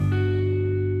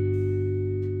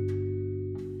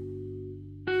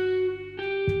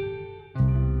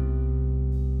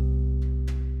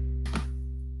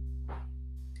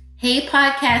Hey,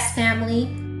 podcast family.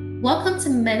 Welcome to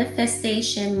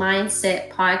Manifestation Mindset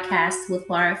Podcast with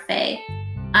Laura Faye.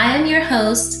 I am your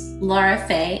host, Laura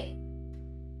Faye.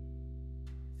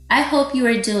 I hope you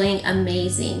are doing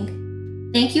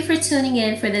amazing. Thank you for tuning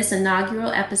in for this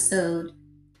inaugural episode.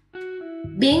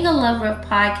 Being a lover of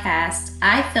podcasts,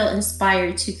 I felt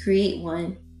inspired to create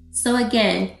one. So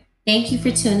again, thank you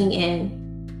for tuning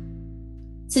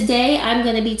in. Today, I'm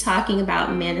going to be talking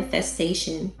about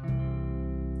manifestation.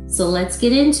 So let's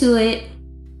get into it.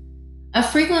 A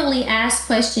frequently asked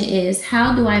question is,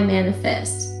 how do I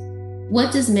manifest?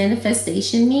 What does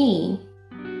manifestation mean?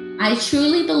 I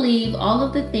truly believe all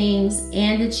of the things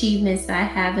and achievements that I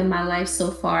have in my life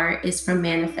so far is from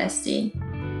manifesting.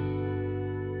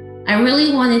 I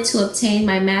really wanted to obtain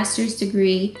my master's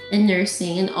degree in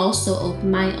nursing and also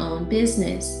open my own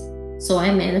business. So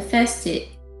I manifested.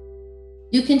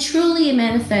 You can truly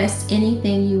manifest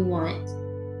anything you want.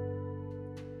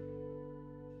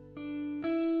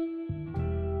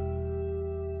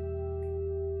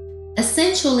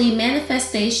 Essentially,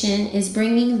 manifestation is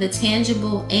bringing the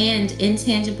tangible and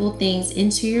intangible things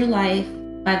into your life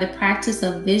by the practice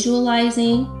of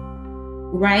visualizing,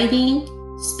 writing,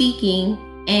 speaking,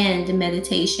 and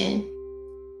meditation.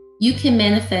 You can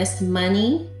manifest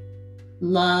money,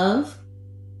 love,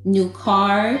 new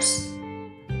cars,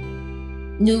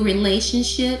 new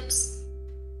relationships.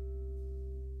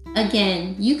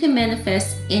 Again, you can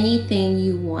manifest anything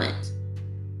you want.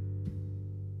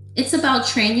 It's about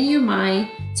training your mind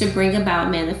to bring about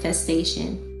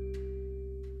manifestation.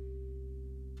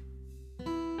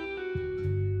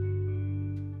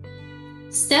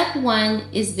 Step 1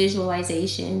 is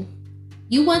visualization.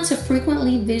 You want to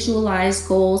frequently visualize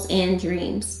goals and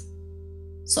dreams.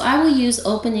 So I will use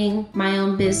opening my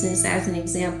own business as an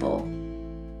example.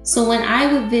 So when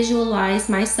I would visualize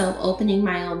myself opening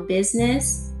my own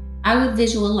business, I would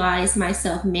visualize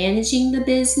myself managing the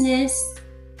business,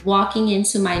 walking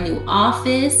into my new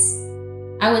office.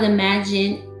 I would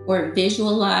imagine or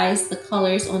visualize the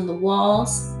colors on the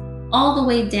walls, all the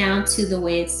way down to the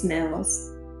way it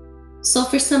smells. So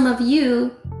for some of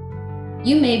you,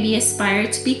 you may be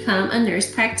aspired to become a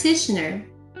nurse practitioner.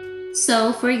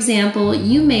 So for example,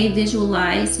 you may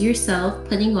visualize yourself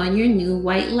putting on your new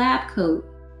white lab coat,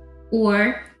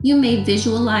 or you may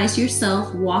visualize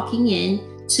yourself walking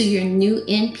in to your new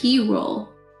NP role.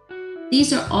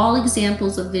 These are all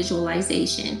examples of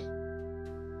visualization.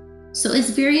 So it's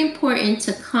very important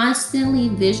to constantly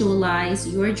visualize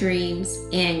your dreams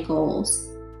and goals.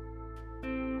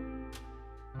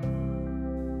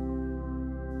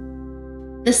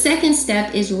 The second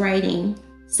step is writing,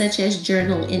 such as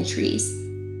journal entries.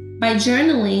 By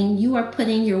journaling, you are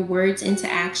putting your words into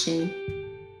action.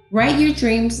 Write your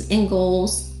dreams and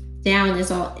goals down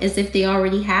as if they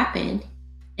already happened,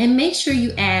 and make sure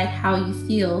you add how you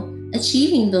feel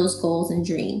achieving those goals and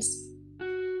dreams.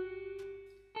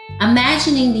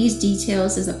 Imagining these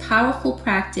details is a powerful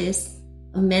practice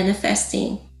of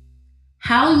manifesting.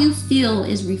 How you feel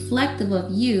is reflective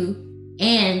of you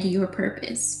and your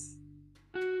purpose.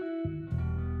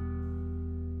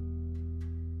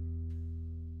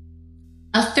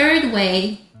 A third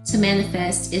way to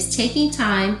manifest is taking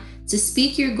time to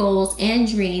speak your goals and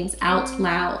dreams out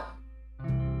loud.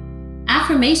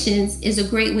 Affirmations is a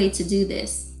great way to do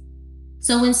this.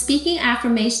 So when speaking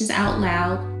affirmations out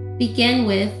loud, begin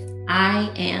with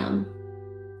I am.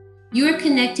 You are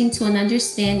connecting to an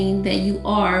understanding that you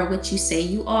are what you say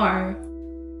you are.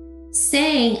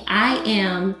 Saying I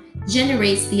am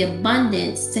generates the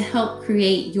abundance to help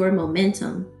create your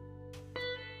momentum.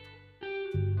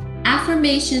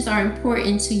 Affirmations are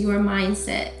important to your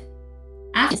mindset.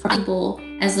 Affirmations are valuable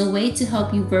as a way to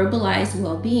help you verbalize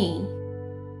well-being.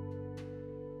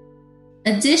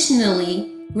 Additionally,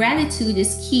 gratitude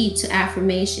is key to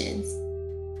affirmations.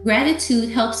 Gratitude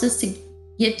helps us to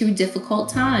get through difficult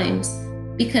times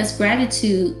because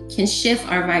gratitude can shift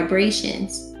our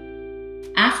vibrations.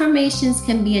 Affirmations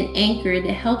can be an anchor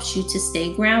that helps you to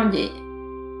stay grounded.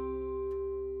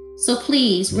 So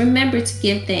please remember to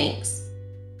give thanks.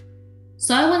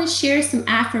 So I want to share some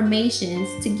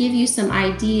affirmations to give you some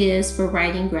ideas for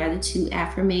writing gratitude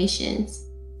affirmations.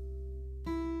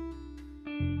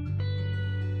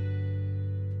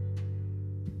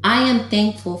 I am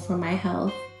thankful for my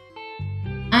health.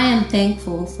 I am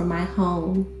thankful for my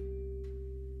home.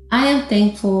 I am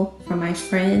thankful for my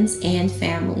friends and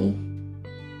family.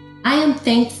 I am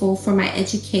thankful for my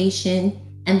education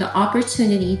and the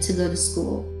opportunity to go to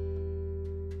school.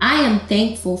 I am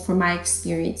thankful for my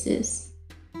experiences.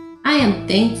 I am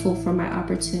thankful for my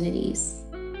opportunities.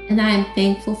 And I am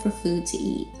thankful for food to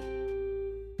eat.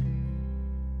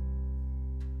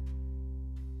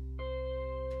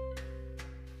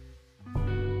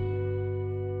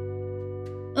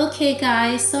 Okay,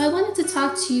 guys, so I wanted to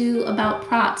talk to you about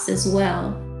props as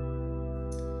well.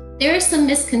 There are some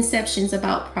misconceptions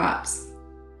about props.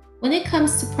 When it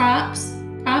comes to props,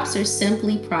 props are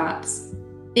simply props.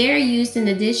 They are used in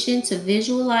addition to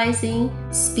visualizing,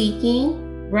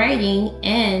 speaking, writing,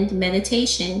 and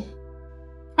meditation.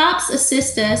 Props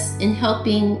assist us in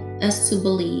helping us to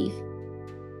believe.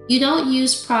 You don't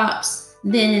use props,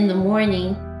 then in the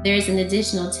morning, there's an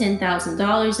additional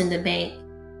 $10,000 in the bank.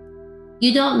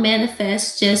 You don't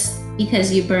manifest just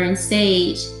because you burn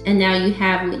sage and now you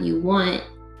have what you want.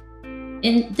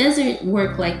 It doesn't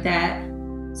work like that.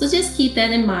 So just keep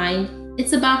that in mind.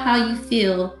 It's about how you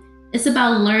feel. It's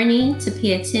about learning to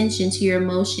pay attention to your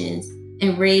emotions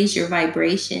and raise your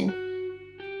vibration.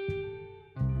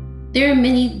 There are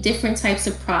many different types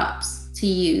of props to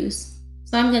use,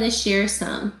 so I'm going to share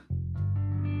some.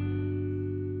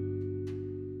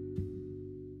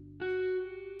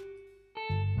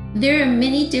 There are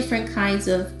many different kinds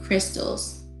of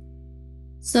crystals.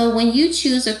 So when you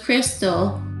choose a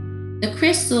crystal, the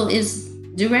crystal is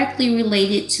directly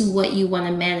related to what you want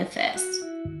to manifest.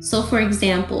 So for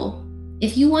example,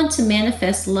 if you want to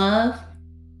manifest love,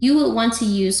 you would want to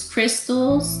use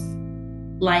crystals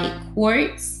like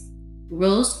quartz,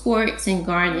 rose quartz, and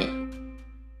garnet.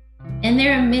 And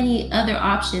there are many other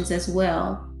options as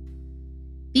well.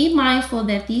 Be mindful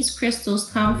that these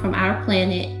crystals come from our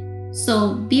planet,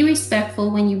 so be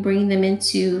respectful when you bring them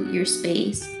into your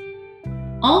space.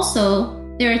 Also,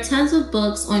 there are tons of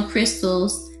books on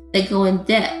crystals that go in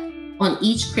depth on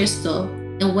each crystal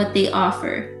and what they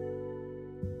offer.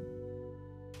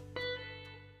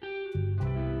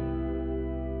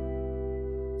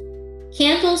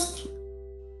 Candles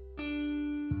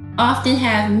often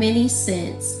have many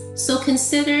scents, so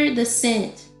consider the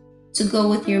scent to go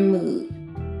with your mood.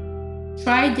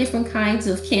 Try different kinds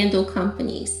of candle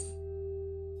companies.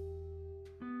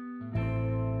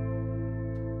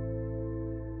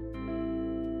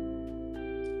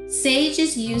 Sage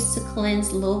is used to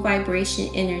cleanse low vibration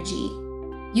energy.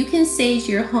 You can sage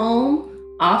your home,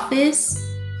 office,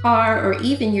 car, or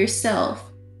even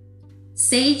yourself.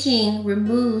 Saging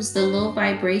removes the low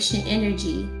vibration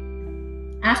energy.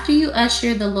 After you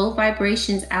usher the low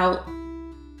vibrations out,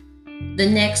 the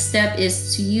next step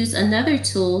is to use another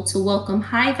tool to welcome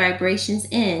high vibrations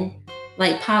in,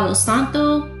 like Palo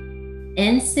Santo,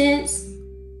 incense,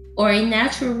 or a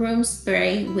natural room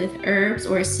spray with herbs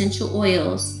or essential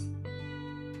oils.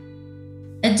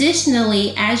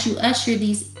 Additionally, as you usher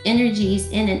these energies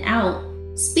in and out,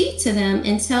 speak to them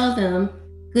and tell them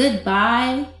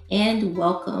goodbye and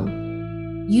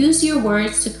welcome. Use your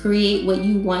words to create what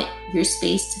you want your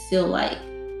space to feel like.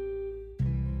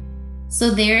 So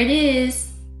there it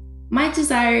is. My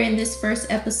desire in this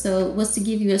first episode was to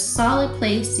give you a solid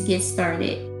place to get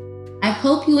started. I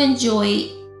hope you enjoyed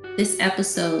this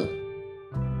episode.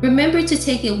 Remember to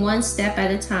take it one step at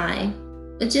a time,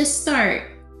 but just start.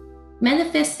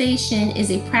 Manifestation is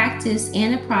a practice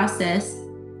and a process,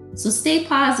 so stay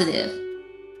positive.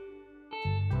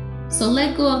 So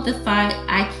let go of the thought,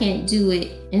 I can't do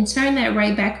it, and turn that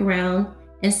right back around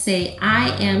and say,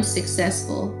 I am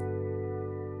successful.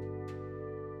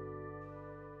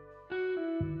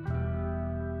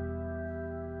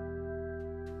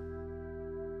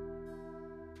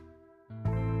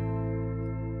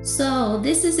 So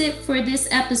this is it for this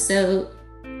episode.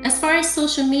 As far as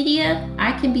social media,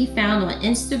 I can be found on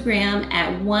Instagram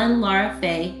at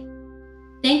 @OneLaraFaye.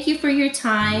 Thank you for your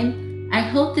time. I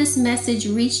hope this message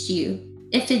reached you.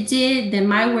 If it did, then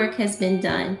my work has been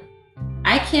done.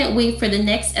 I can't wait for the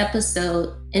next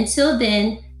episode. Until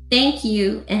then, thank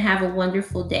you and have a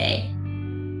wonderful day.